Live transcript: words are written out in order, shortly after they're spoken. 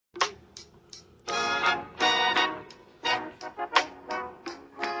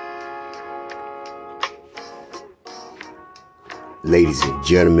Ladies and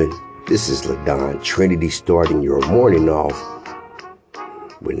gentlemen, this is LaDon Trinity starting your morning off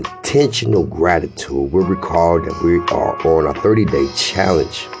with intentional gratitude. We'll recall that we are on a 30-day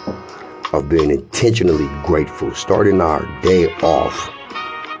challenge of being intentionally grateful, starting our day off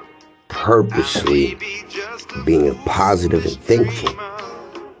purposely being positive and thankful.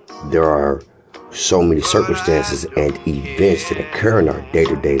 There are so many circumstances and events that occur in our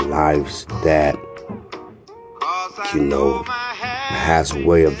day-to-day lives that, has a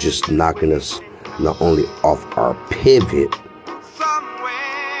way of just knocking us not only off our pivot,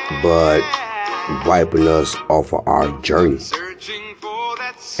 but wiping us off of our journey.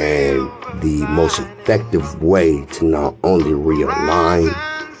 And the most effective way to not only realign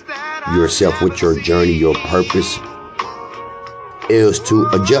yourself with your journey, your purpose, is to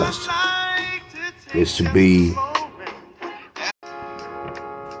adjust. Is to be,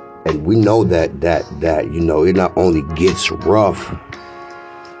 and we know that it not only gets rough,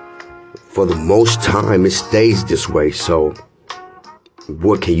 for the most time it stays this way. So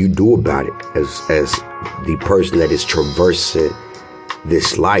what can you do about it as the person that is traversing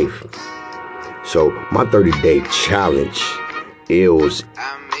this life? So my 30-day challenge is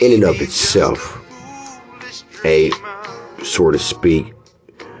in and of itself a, so to speak,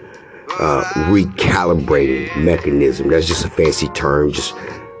 recalibrating mechanism. That's just a fancy term just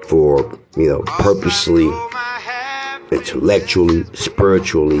for, purposely, intellectually,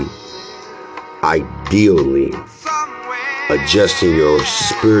 spiritually, ideally adjusting your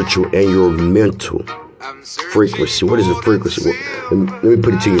spiritual and your mental frequency. What is the frequency? Let me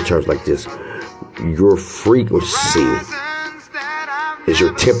put it to you in terms like this. Your frequency is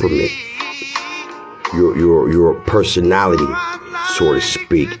your temperament, your personality, so to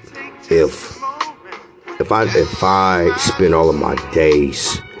speak. If I spend all of my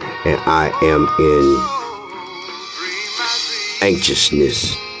days and I am in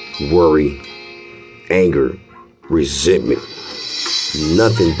anxiousness, worry, anger, resentment,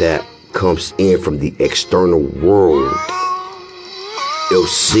 nothing that comes in from the external world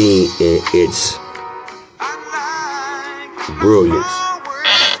is seen in its brilliance.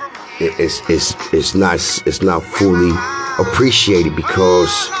 It's not fully appreciated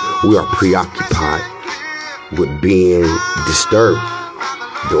because we are preoccupied with being disturbed.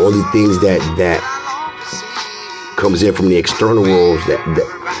 The only things that comes in from the external world is that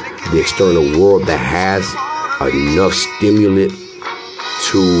the external world that has enough stimulant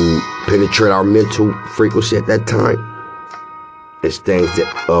to penetrate our mental frequency at that time is things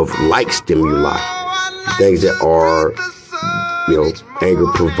that of like stimuli, things that are anger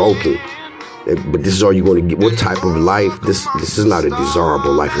provoking. But this is all you're going to get. What type of life? This is not a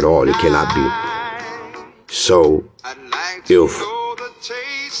desirable life at all. It cannot be. So, if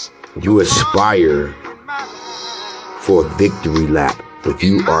you aspire for a victory lap, if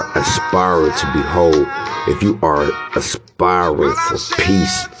you are aspiring to be whole, if you are aspiring for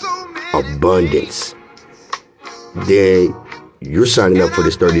peace, abundance, then you're signing up for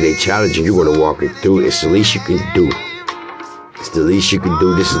this 30-day challenge and you're going to walk it through. It's the least you can do. It's the least you can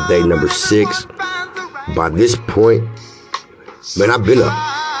do. This is day number 6. By this point, man, I've been up.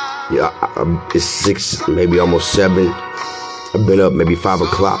 It's 6, maybe almost 7. I've been up maybe 5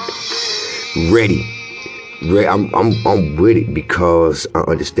 o'clock. Ready. I'm with it because I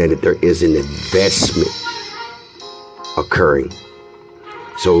understand that there is an investment occurring.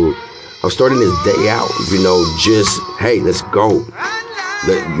 So I'm starting this day out, just, hey, let's go.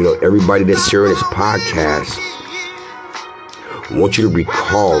 Everybody that's hearing this podcast, I want you to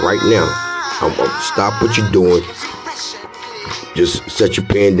recall right now. Stop what you're doing. Just set your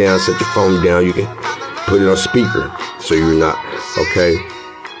pen down, set your phone down. You can put it on speaker so you're not, okay?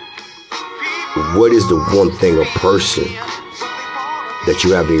 What is the one thing, a person that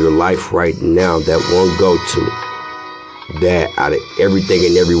you have in your life right now that won't go to, that out of everything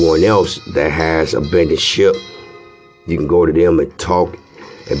and everyone else that has abandoned ship, you can go to them and talk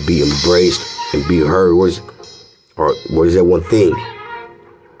and be embraced and be heard? What is that one thing?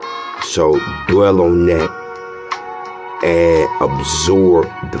 So dwell on that and absorb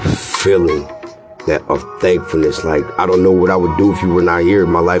the feeling that of thankfulness. Like, I don't know what I would do if you were not here.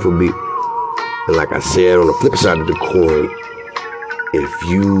 My life would be, and like I said, on the flip side of the coin, if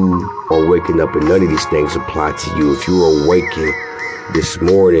you are waking up and none of these things apply to you, if you are waking this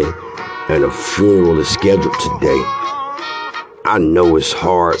morning and a funeral is scheduled today, I know it's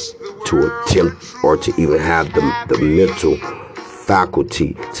hard to attempt or to even have the mental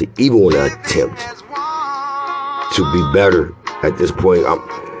faculty to even want to attempt to be better at this point.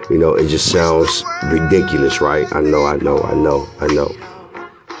 It just sounds ridiculous, right? I know.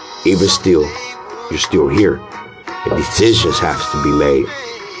 Even still, you're still here. and decisions have to be made.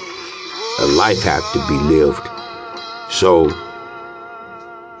 A life have to be lived. So,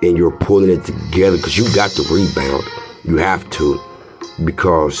 and you're pulling it together because you got to rebound. You have to,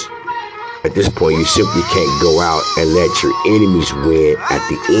 because at this point you simply can't go out and let your enemies win at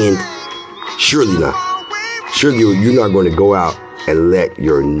the end. Surely not. Surely you're not going to go out and let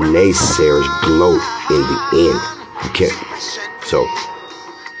your naysayers gloat in the end. You can't. So,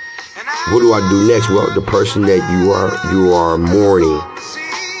 what do I do next? Well, the person that you are mourning,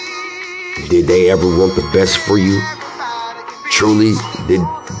 did they ever want the best for you? Truly,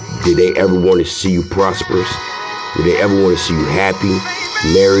 did they ever want to see you prosperous? Did they ever want to see you happy,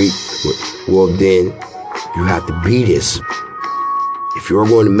 married? Well, then you have to be this. If you're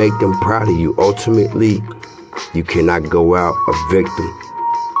going to make them proud of you, ultimately, you cannot go out a victim.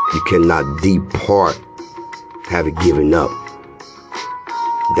 You cannot depart having given up.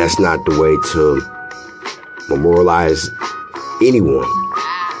 That's not the way to memorialize anyone.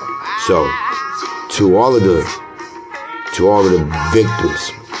 So, to all of the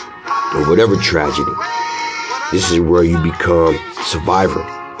victims of whatever tragedy, this is where you become survivor,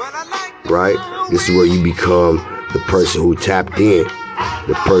 right? This is where you become the person who tapped in,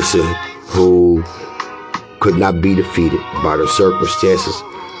 the person who could not be defeated by the circumstances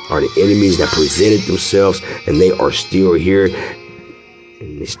or the enemies that presented themselves, and they are still here,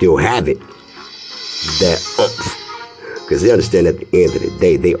 and they still have it, that oomph. Because they understand at the end of the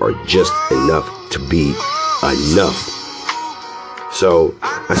day, they are just enough to be enough. So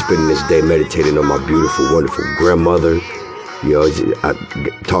I spent this day meditating on my beautiful, wonderful grandmother. You know, I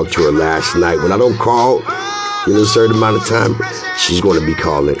talked to her last night. When I don't call, a certain amount of time, she's going to be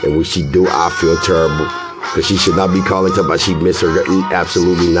calling. And when she do, I feel terrible. Because she should not be calling, talking about she miss her.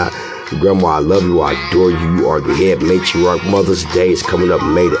 Absolutely not. Grandma, I love you. I adore you. You are the head matriarch. Mother's Day is coming up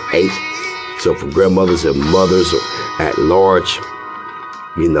May the 8th. So for grandmothers and mothers at large,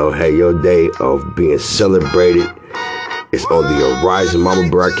 hey, your day of being celebrated is on the horizon. Mama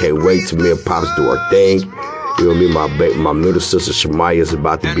Bear, I can't wait till me and Pops do our thing. Me and my middle sister Shemaya is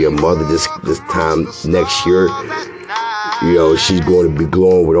about to be a mother this time next year. She's going to be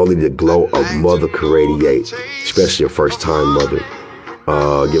glowing with only the glow of mother can radiate, especially a first-time mother.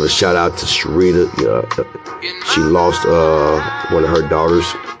 Give a shout out to Sharita. She lost one of her daughters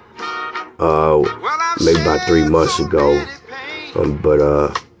maybe about 3 months ago, but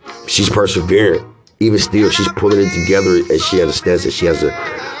she's persevering. Even still, she's pulling it together, and she understands that she has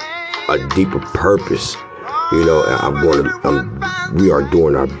a deeper purpose. And we are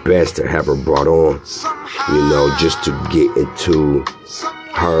doing our best to have her brought on, just to get into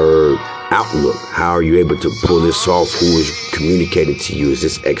her outlook. How are you able to pull this off? Who is communicating to you? Is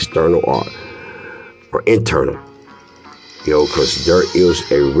this external or internal? Because there is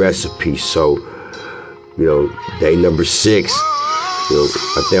a recipe. So, day number 6.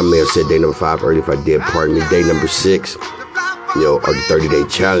 I think I may have said day number 5 earlier. If I did, pardon me. Day number 6, of the 30-day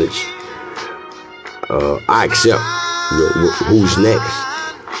challenge. I accept, who's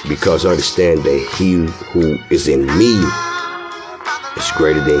next, because I understand that he who is in me is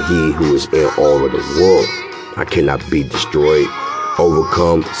greater than he who is in all of the world. I cannot be destroyed,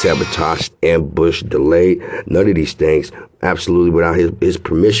 overcome, sabotaged, ambushed, delayed. None of these things, absolutely without his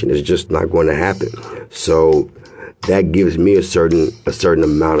permission, is just not going to happen. So that gives me a certain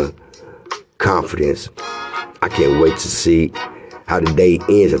amount of confidence. I can't wait to see how the day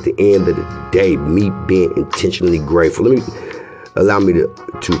ends. At the end of the day, me being intentionally grateful. Allow me to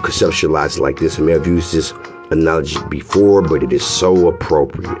conceptualize it like this. I may have used this analogy before, but it is so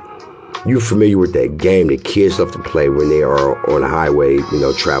appropriate. You're familiar with that game that kids love to play when they are on a highway,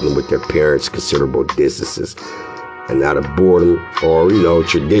 traveling with their parents considerable distances. And out of boredom or,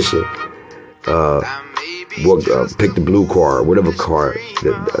 tradition, pick the blue car or whatever car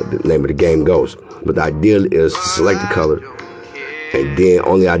the name of the game goes. But the idea is to select the color and then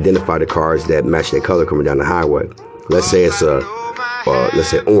only identify the cars that match that color coming down the highway. Let's say it's let's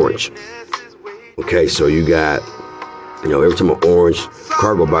say orange. Okay, so you got, every time an orange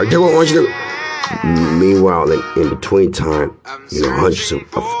car go by, they're orange. Meanwhile, in between time, hundreds of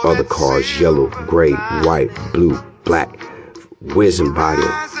other cars, yellow, gray, white, blue, black, whizzing by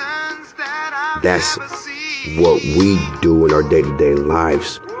them. That's what we do in our day-to-day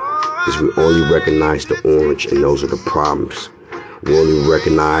lives, is we only recognize the orange, and those are the problems. We only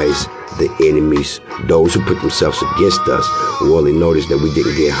recognize the enemies, those who put themselves against us. We only notice that we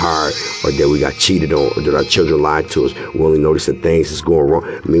didn't get hired, or that we got cheated on, or that our children lied to us. We only notice that things is going wrong.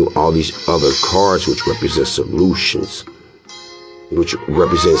 All these other cards, which represent solutions, which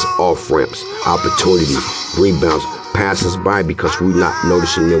represents off-ramps, opportunities, rebounds, passes by because we're not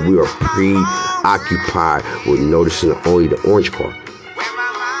noticing that we are preoccupied with noticing only the orange car.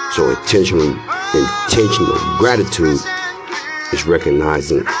 So intentional gratitude is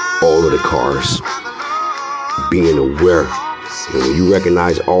recognizing all of the cars, being aware. And when you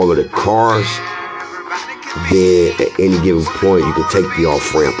recognize all of the cars, then at any given point you can take the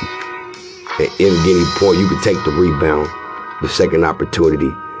off-ramp. At any given point you can take the rebound, the second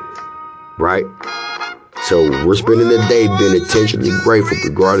opportunity, right? So we're spending the day being intentionally grateful,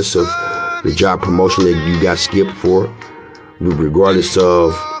 regardless of the job promotion that you got skipped for, regardless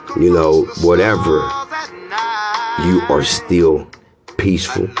of, whatever. You are still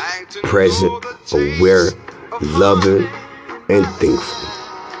peaceful, present, aware, loving, and thankful.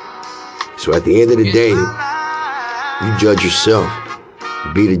 So at the end of the day, you judge yourself.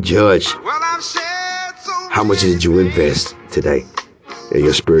 Be the judge. How much did you invest today in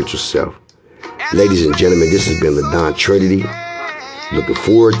your spiritual self? Ladies and gentlemen, this has been LaDon Trinity. Looking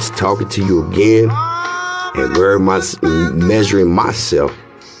forward to talking to you again and measuring myself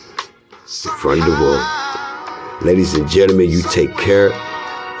in front of the world. Ladies and gentlemen, you take care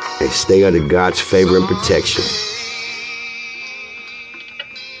and stay under God's favor and protection.